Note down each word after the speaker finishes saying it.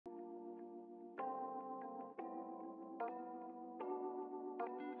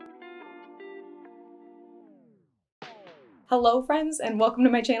Hello friends and welcome to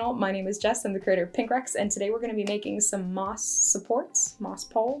my channel. My name is Jess, I'm the creator of Pinkrex, and today we're going to be making some moss supports, moss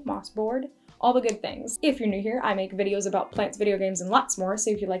pole, moss board, all the good things. If you're new here, I make videos about plants, video games, and lots more, so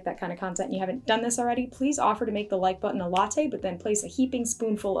if you like that kind of content and you haven't done this already, please offer to make the like button a latte, but then place a heaping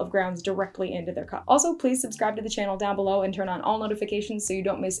spoonful of grounds directly into their cup. Also, please subscribe to the channel down below and turn on all notifications so you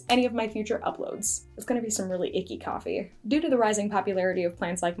don't miss any of my future uploads. It's going to be some really icky coffee. Due to the rising popularity of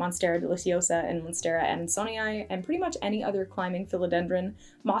plants like Monstera deliciosa and Monstera adansonii, and pretty much any other climbing philodendron,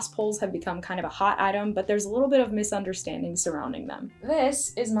 moss poles have become kind of a hot item, but there's a little bit of misunderstanding surrounding them.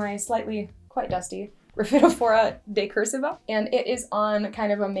 This is my quite dusty Rhaphidophora decursiva, and it is on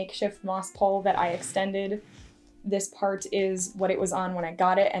kind of a makeshift moss pole that I extended. This part is what it was on when I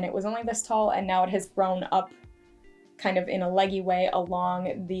got it, and it was only this tall, and now it has grown up kind of in a leggy way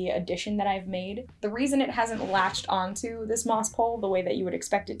along the addition that I've made. The reason it hasn't latched onto this moss pole the way that you would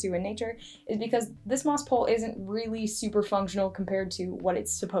expect it to in nature is because this moss pole isn't really super functional compared to what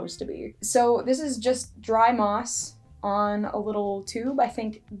it's supposed to be. So this is just dry moss on a little tube. I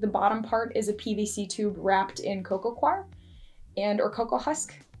think the bottom part is a PVC tube wrapped in cocoa coir or cocoa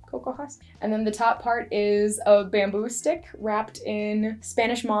husk. And then the top part is a bamboo stick wrapped in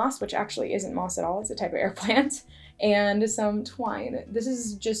Spanish moss, which actually isn't moss at all, it's a type of air plant, and some twine. This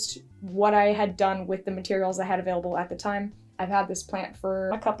is just what I had done with the materials I had available at the time. I've had this plant for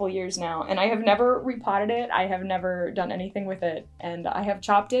a couple years now, and I have never repotted it, I have never done anything with it, and I have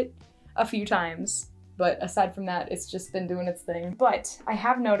chopped it a few times. But aside from that, it's just been doing its thing. But I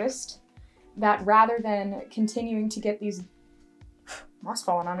have noticed that rather than continuing to get these moss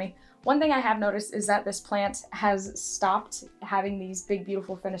falling on me, one thing I have noticed is that this plant has stopped having these big,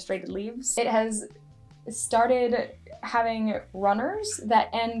 beautiful fenestrated leaves. It has started having runners that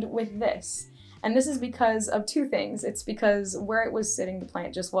end with this. And this is because of two things. It's because where it was sitting, the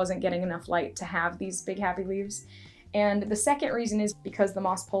plant just wasn't getting enough light to have these big, happy leaves. And the second reason is because the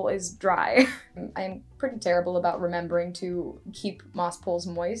moss pole is dry. I'm pretty terrible about remembering to keep moss poles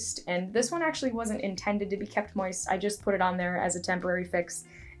moist, and this one actually wasn't intended to be kept moist. I just put it on there as a temporary fix,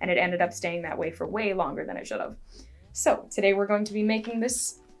 and it ended up staying that way for way longer than it should have. So today we're going to be making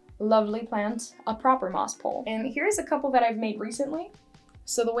this lovely plant a proper moss pole. And here's a couple that I've made recently.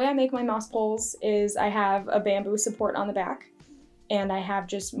 So the way I make my moss poles is I have a bamboo support on the back, and I have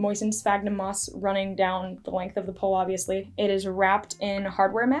just moistened sphagnum moss running down the length of the pole, obviously. It is wrapped in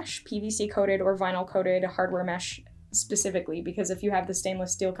hardware mesh, PVC coated or vinyl coated hardware mesh specifically, because if you have the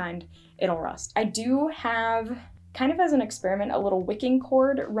stainless steel kind, it'll rust. I do have, kind of as an experiment, a little wicking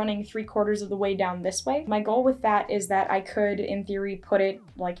cord running 3/4 of the way down this way. My goal with that is that I could, in theory, put it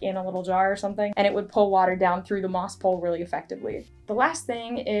like in a little jar or something, and it would pull water down through the moss pole really effectively. The last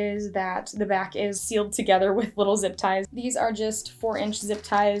thing is that the back is sealed together with little zip ties. These are just 4-inch zip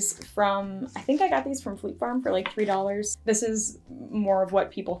ties from, I think I got these from Fleet Farm for like $3. This is more of what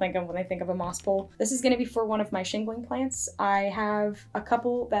people think of when they think of a moss pole. This is gonna be for one of my shingling plants. I have a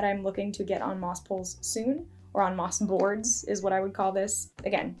couple that I'm looking to get on moss poles soon, or on moss boards is what I would call this.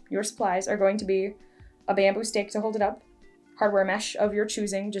 Again, your supplies are going to be a bamboo stake to hold it up, hardware mesh of your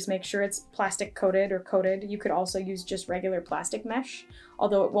choosing, just make sure it's plastic coated or coated. You could also use just regular plastic mesh,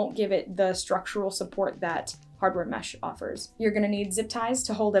 although it won't give it the structural support that hardware mesh offers. You're gonna need zip ties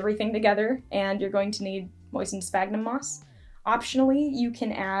to hold everything together, and you're going to need moistened sphagnum moss. Optionally, you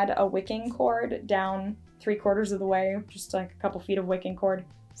can add a wicking cord down 3/4 of the way, just like a couple feet of wicking cord.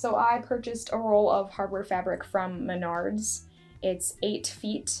 So I purchased a roll of hardware fabric from Menards. It's 8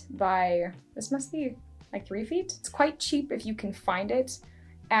 feet by, this must be like 3 feet. It's quite cheap if you can find it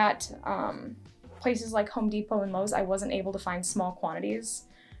at places like Home Depot and Lowe's. I wasn't able to find small quantities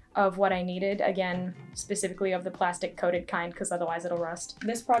of what I needed, again, specifically of the plastic coated kind, because otherwise it'll rust.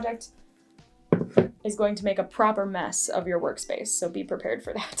 This project is going to make a proper mess of your workspace, so be prepared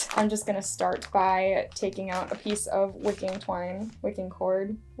for that. I'm just gonna start by taking out a piece of wicking twine, wicking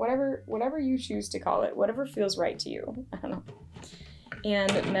cord, whatever you choose to call it, whatever feels right to you, I don't know.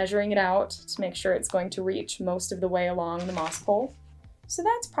 And measuring it out to make sure it's going to reach most of the way along the moss pole. So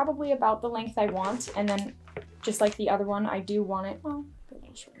that's probably about the length I want, and then just like the other one, I do want it, well, a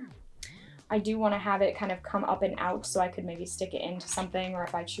little shorter. I do want to have it kind of come up and out so I could maybe stick it into something, or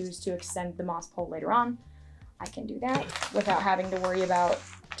if I choose to extend the moss pole later on, I can do that without having to worry about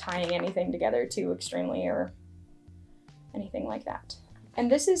tying anything together too extremely or anything like that. And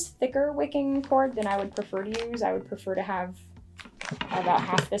this is thicker wicking cord than I would prefer to use. I would prefer to have about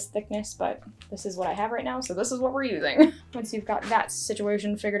half this thickness, but this is what I have right now, so this is what we're using. Once you've got that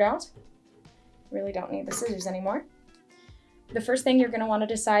situation figured out, you really don't need the scissors anymore. The first thing you're going to want to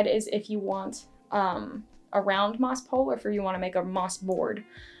decide is if you want a round moss pole or if you want to make a moss board.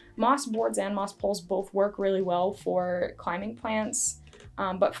 Moss boards and moss poles both work really well for climbing plants,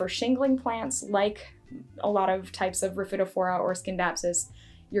 but for shingling plants, like a lot of types of Rhaphidophora or Scindapsus,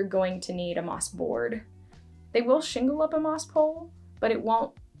 you're going to need a moss board. They will shingle up a moss pole, but it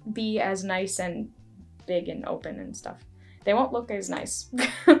won't be as nice and big and open and stuff. They won't look as nice,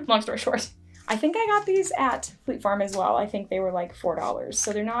 long story short. I think I got these at Fleet Farm as well. I think they were like $4,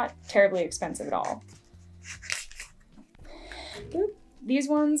 so they're not terribly expensive at all. Boop. These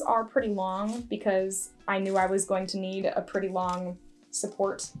ones are pretty long because I knew I was going to need a pretty long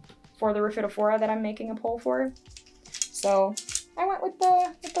support for the Rhaphidophora that I'm making a pole for. So I went with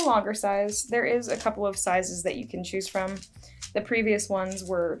the longer size. There is a couple of sizes that you can choose from. The previous ones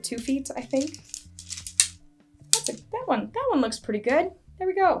were 2 feet, I think. That one looks pretty good. There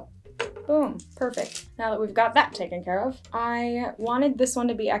we go. Boom, perfect. Now that we've got that taken care of, I wanted this one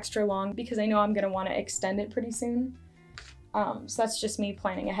to be extra long because I know I'm gonna wanna extend it pretty soon. So that's just me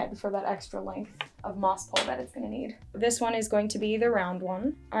planning ahead for that extra length of moss pole that it's gonna need. This one is going to be the round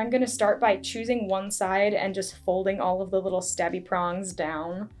one. I'm gonna start by choosing one side and just folding all of the little stabby prongs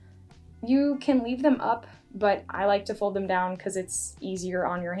down. You can leave them up, but I like to fold them down because it's easier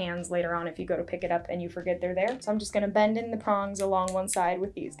on your hands later on if you go to pick it up and you forget they're there. So I'm just gonna bend in the prongs along one side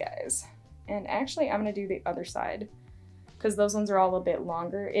with these guys. And actually I'm gonna do the other side because those ones are all a bit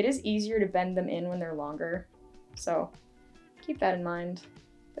longer. It is easier to bend them in when they're longer. So keep that in mind.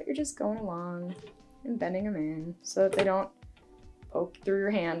 But you're just going along and bending them in so that they don't poke through your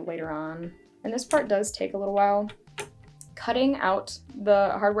hand later on. And this part does take a little while. Cutting out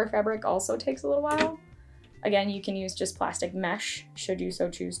the hardware fabric also takes a little while. Again, you can use just plastic mesh, should you so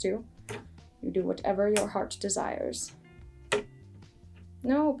choose to. You do whatever your heart desires.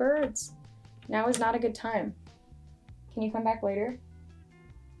 No, birds. Now is not a good time. Can you come back later?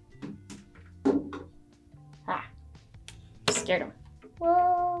 Ah, scared him.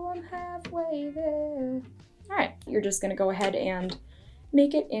 Whoa, I'm halfway there. All right, you're just gonna go ahead and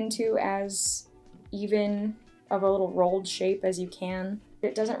make it into as even of a little rolled shape as you can.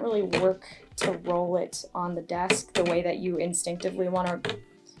 It doesn't really work to roll it on the desk the way that you instinctively want to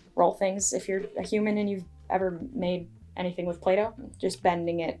roll things. If you're a human and you've ever made anything with Play-Doh, just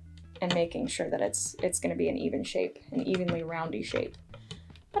bending it and making sure that it's going to be an even shape, an evenly roundy shape.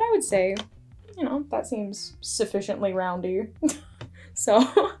 But I would say, you know, that seems sufficiently roundy. So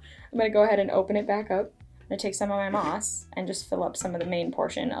I'm going to go ahead and open it back up. I'm going to take some of my moss and just fill up some of the main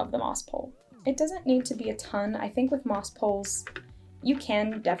portion of the moss pole. It doesn't need to be a ton. I think with moss poles, you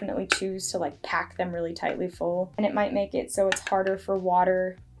can definitely choose to like pack them really tightly full, and it might make it so it's harder for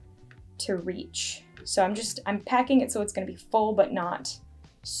water to reach. So I'm packing it so it's gonna be full but not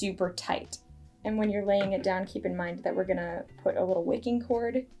super tight. And when you're laying it down, keep in mind that we're gonna put a little wicking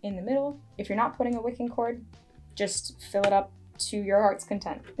cord in the middle. If you're not putting a wicking cord, just fill it up to your heart's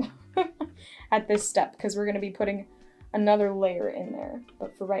content at this step, because we're gonna be putting another layer in there.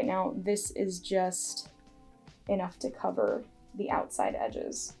 But for right now, this is just enough to cover the outside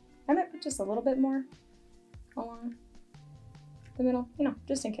edges. I might put just a little bit more along the middle, you know,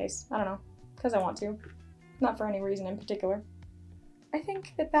 just in case. I don't know, because I want to, not for any reason in particular. I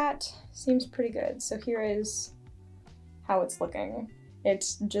think that seems pretty good. So here is how it's looking. It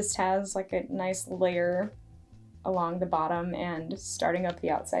just has like a nice layer along the bottom and starting up the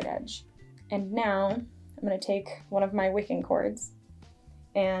outside edge. And now I'm gonna take one of my wicking cords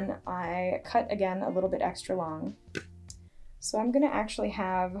and I cut again a little bit extra long. So I'm gonna actually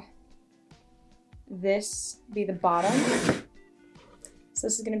have this be the bottom. So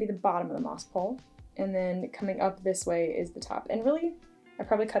this is gonna be the bottom of the moss pole. And then coming up this way is the top. And really, I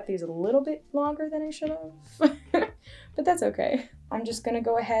probably cut these a little bit longer than I should have, but that's okay. I'm just gonna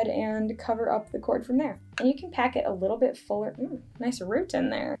go ahead and cover up the cord from there. And you can pack it a little bit fuller. Nice root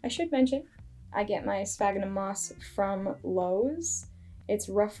in there. I should mention, I get my sphagnum moss from Lowe's. It's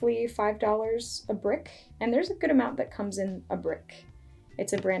roughly $5 a brick, and there's a good amount that comes in a brick.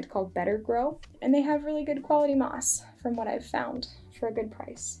 It's a brand called Better Grow, and they have really good quality moss from what I've found for a good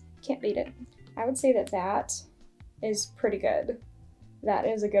price. Can't beat it. I would say that is pretty good. That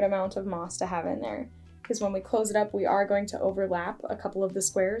is a good amount of moss to have in there, because when we close it up, we are going to overlap a couple of the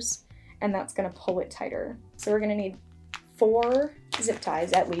squares, and that's gonna pull it tighter. So we're gonna need 4 zip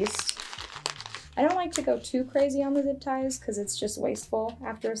ties at least. I don't like to go too crazy on the zip ties because it's just wasteful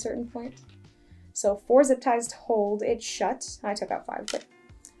after a certain point. So 4 zip ties to hold it shut. I took out 5, but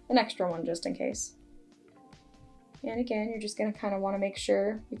an extra one just in case. And again, you're just gonna kind of want to make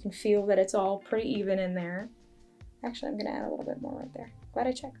sure you can feel that it's all pretty even in there. Actually, I'm gonna add a little bit more right there. Glad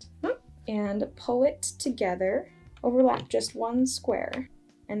I checked. And pull it together. Overlap just 1 square.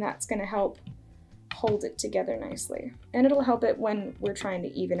 And that's gonna help hold it together nicely. And it'll help it when we're trying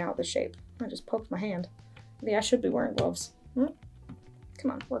to even out the shape. I just poked my hand. Maybe I should be wearing gloves. Come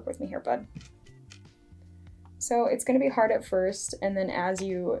on, work with me here, bud. So it's gonna be hard at first, and then as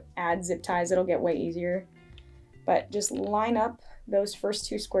you add zip ties, it'll get way easier. But just line up those first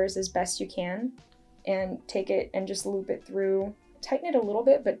 2 squares as best you can, and take it and just loop it through. Tighten it a little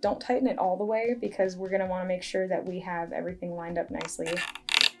bit, but don't tighten it all the way, because we're gonna wanna make sure that we have everything lined up nicely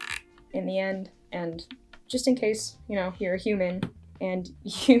in the end. And just in case, you know, you're a human and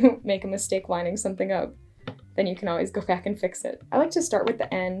you make a mistake lining something up, then you can always go back and fix it. I like to start with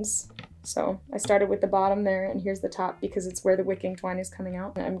the ends. So I started with the bottom there, and here's the top because it's where the wicking twine is coming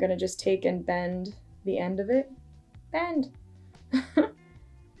out. And I'm gonna just take and bend the end of it. Bend!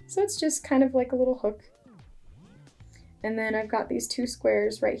 So it's just kind of like a little hook. And then I've got these 2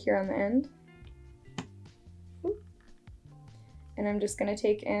 squares right here on the end. And I'm just gonna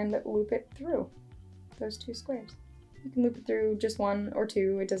take and loop it through those 2 squares. You can loop it through just 1 or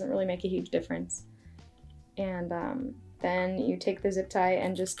 2, it doesn't really make a huge difference. And then you take the zip tie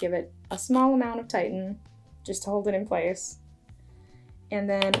and just give it a small amount of tighten, just to hold it in place. And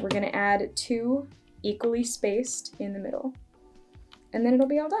then we're gonna add 2 equally spaced in the middle. And then it'll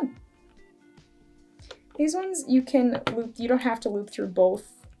be all done. These ones you can loop, you don't have to loop through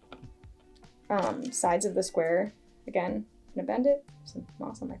both sides of the square. Again, I'm gonna bend it, some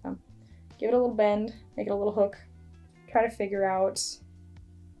moss on my thumb. Give it a little bend, make it a little hook. Try to figure out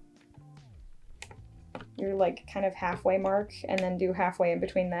your like kind of halfway mark, and then do halfway in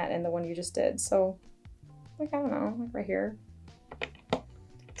between that and the one you just did. So like, I don't know, like right here.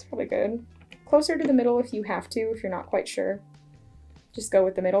 It's probably good. Closer to the middle if you have to, if you're not quite sure. Just go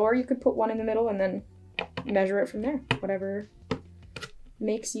with the middle, or you could put one in the middle and then measure it from there. Whatever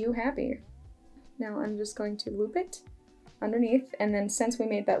makes you happy. Now I'm just going to loop it underneath, and then since we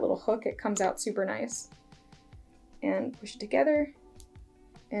made that little hook, it comes out super nice. And push it together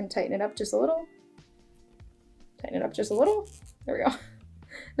and tighten it up just a little. Tighten it up just a little. There we go.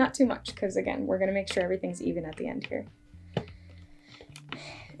 Not too much, because again, we're gonna make sure everything's even at the end here.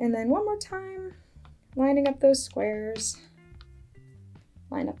 And then one more time, lining up those squares.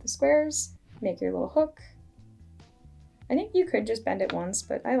 Line up the squares, make your little hook. I think you could just bend it once,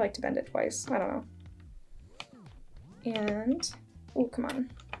 but I like to bend it twice. I don't know. And, oh, come on.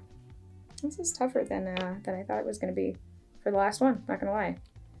 This is tougher than I thought it was gonna be for the last one, not gonna lie.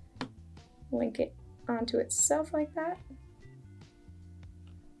 Link it onto itself like that.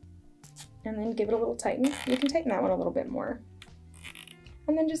 And then give it a little tighten. You can tighten that one a little bit more.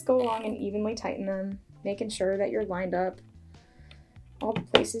 And then just go along and evenly tighten them, making sure that you're lined up all the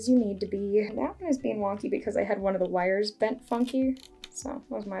places you need to be. That one is being wonky because I had one of the wires bent funky, so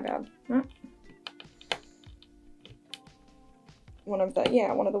that was my bad. One of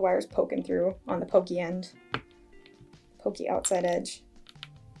the wires poking through on the pokey end, pokey outside edge.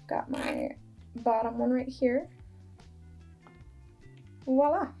 Got my bottom one right here.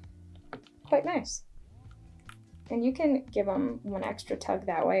 Voila, quite nice. And you can give them one extra tug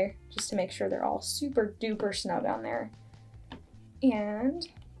that way, just to make sure they're all super duper snug on there. And,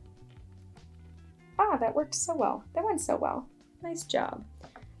 that worked so well. That went so well. Nice job.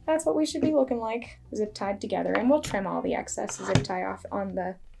 That's what we should be looking like, zip tied together. And we'll trim all the excess zip tie off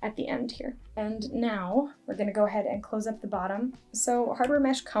at the end here. And now we're gonna go ahead and close up the bottom. So hardware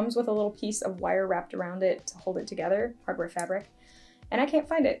mesh comes with a little piece of wire wrapped around it to hold it together, hardware fabric. And I can't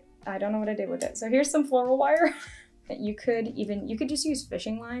find it. I don't know what I did with it. So here's some floral wire. You could just use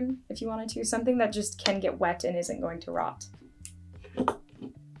fishing line if you wanted to, something that just can get wet and isn't going to rot.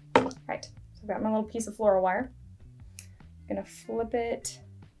 Right, so I've got my little piece of floral wire. I'm gonna flip it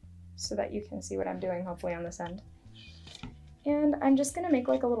so that you can see what I'm doing, hopefully on this end. And I'm just gonna make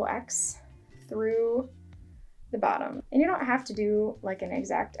like a little X through the bottom. And you don't have to do like an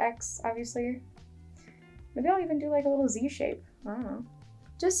exact X, obviously. Maybe I'll even do like a little Z shape, I don't know.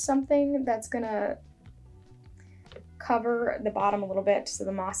 Just something that's gonna cover the bottom a little bit so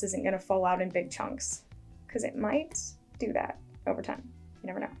the moss isn't gonna fall out in big chunks, because it might do that over time. You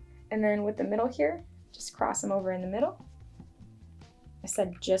never know. And then with the middle here, just cross them over in the middle. I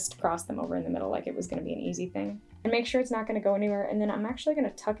said just cross them over in the middle like it was gonna be an easy thing. And make sure it's not gonna go anywhere. And then I'm actually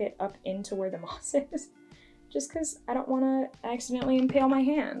gonna tuck it up into where the moss is, just because I don't wanna accidentally impale my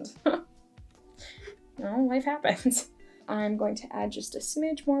hand. No, life happens. I'm going to add just a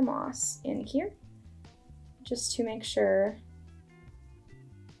smidge more moss in here, just to make sure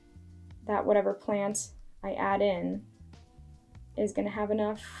that whatever plant I add in is gonna have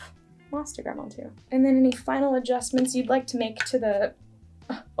enough moss to grab onto. And then any final adjustments you'd like to make to the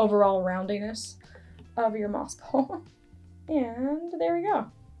overall roundiness of your moss pole. And there we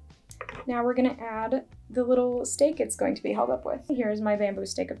go. Now we're gonna add the little stake it's going to be held up with. Here's my bamboo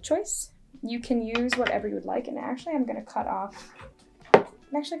stake of choice. You can use whatever you would like, and actually I'm gonna cut off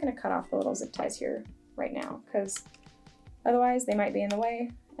the little zip ties here right now, because otherwise they might be in the way,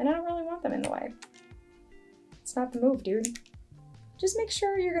 and I don't really want them in the way. It's not the move, dude. Just make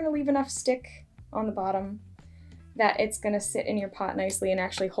sure you're gonna leave enough stick on the bottom that it's gonna sit in your pot nicely and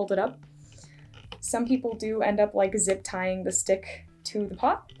actually hold it up. Some people do end up like zip tying the stick to the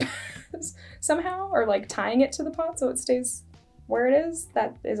pot somehow, or like tying it to the pot so it stays where it is.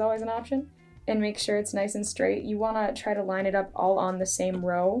 That is always an option. And make sure it's nice and straight. You wanna try to line it up all on the same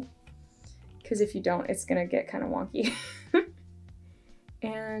row, because if you don't, it's gonna get kind of wonky.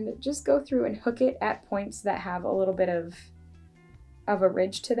 And just go through and hook it at points that have a little bit of a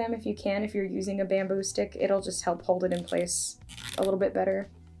ridge to them if you can. If you're using a bamboo stick, it'll just help hold it in place a little bit better.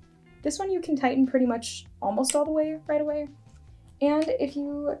 This one you can tighten pretty much almost all the way right away. And if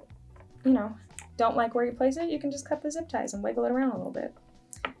you don't like where you place it, you can just cut the zip ties and wiggle it around a little bit.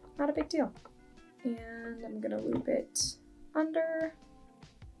 Not a big deal. And I'm gonna loop it under,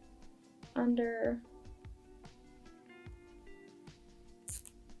 and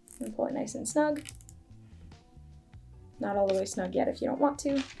pull it nice and snug. Not all the way snug yet if you don't want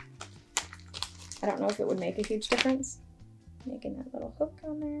to. I don't know if it would make a huge difference. Making that little hook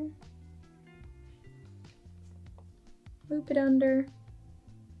on there. Loop it under.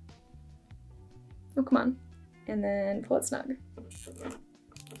 Oh, come on. And then pull it snug.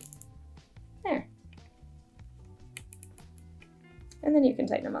 There. And then you can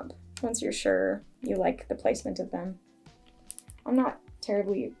tighten them up once you're sure you like the placement of them. I'm not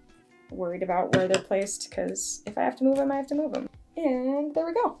terribly worried about where they're placed, because if I have to move them, I have to move them. And there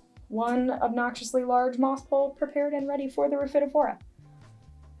we go. One obnoxiously large moss pole prepared and ready for the Rhaphidophora.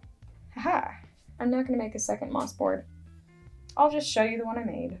 Haha. I'm not going to make a second moss board. I'll just show you the one I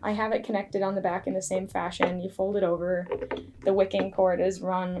made. I have it connected on the back in the same fashion. You fold it over. The wicking cord is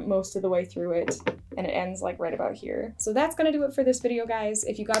run most of the way through it, and it ends like right about here. So that's gonna do it for this video, guys.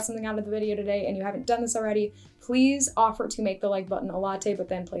 If you got something out of the video today and you haven't done this already, please offer to make the like button a latte, but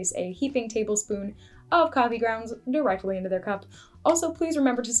then place a heaping tablespoon of coffee grounds directly into their cup. Also, please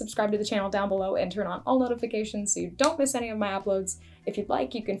remember to subscribe to the channel down below and turn on all notifications so you don't miss any of my uploads. If you'd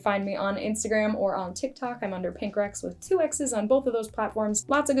like, you can find me on Instagram or on TikTok. I'm under pinkrex with 2 X's on both of those platforms.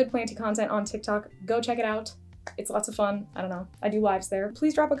 Lots of good planty content on TikTok. Go check it out. It's lots of fun. I don't know. I do lives there.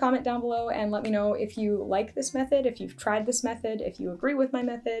 Please drop a comment down below and let me know if you like this method, if you've tried this method, if you agree with my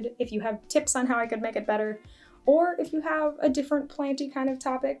method, if you have tips on how I could make it better, or if you have a different planty kind of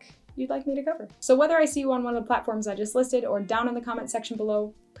topic you'd like me to cover. So whether I see you on one of the platforms I just listed or down in the comment section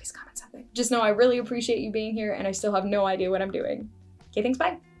below, please comment something. Just know I really appreciate you being here, and I still have no idea what I'm doing. Okay, thanks,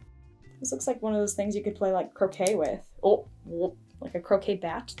 bye. This looks like one of those things you could play like croquet with. Oh, like a croquet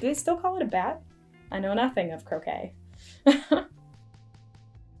bat. Do they still call it a bat? I know nothing of croquet.